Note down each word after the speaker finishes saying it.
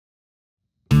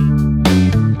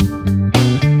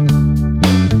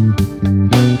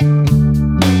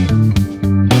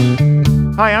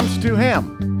Hi, I'm Stu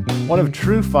Hamm, one of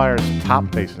TrueFire's top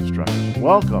bass instructors.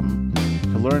 Welcome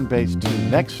to Learn Bass 2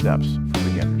 Next Steps for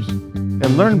Beginners.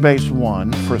 In Learn Bass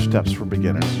 1, First Steps for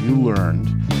Beginners, you learned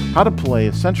how to play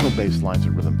essential bass lines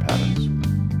and rhythm patterns.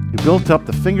 You built up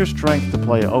the finger strength to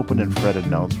play open and fretted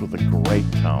notes with a great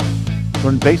tone.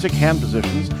 Learned basic hand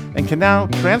positions and can now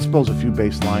transpose a few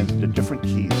bass lines into different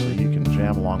keys so you can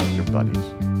jam along with your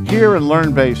buddies. Here in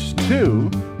Learn Bass 2,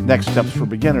 Next Steps for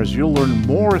Beginners, you'll learn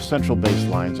more essential bass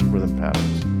lines and rhythm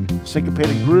patterns,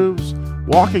 syncopated grooves,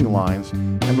 walking lines,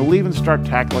 and we'll even start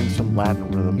tackling some Latin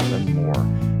rhythms and more.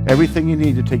 Everything you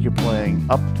need to take your playing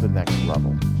up to the next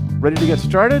level. Ready to get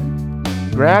started?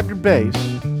 Grab your bass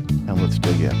and let's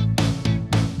dig in.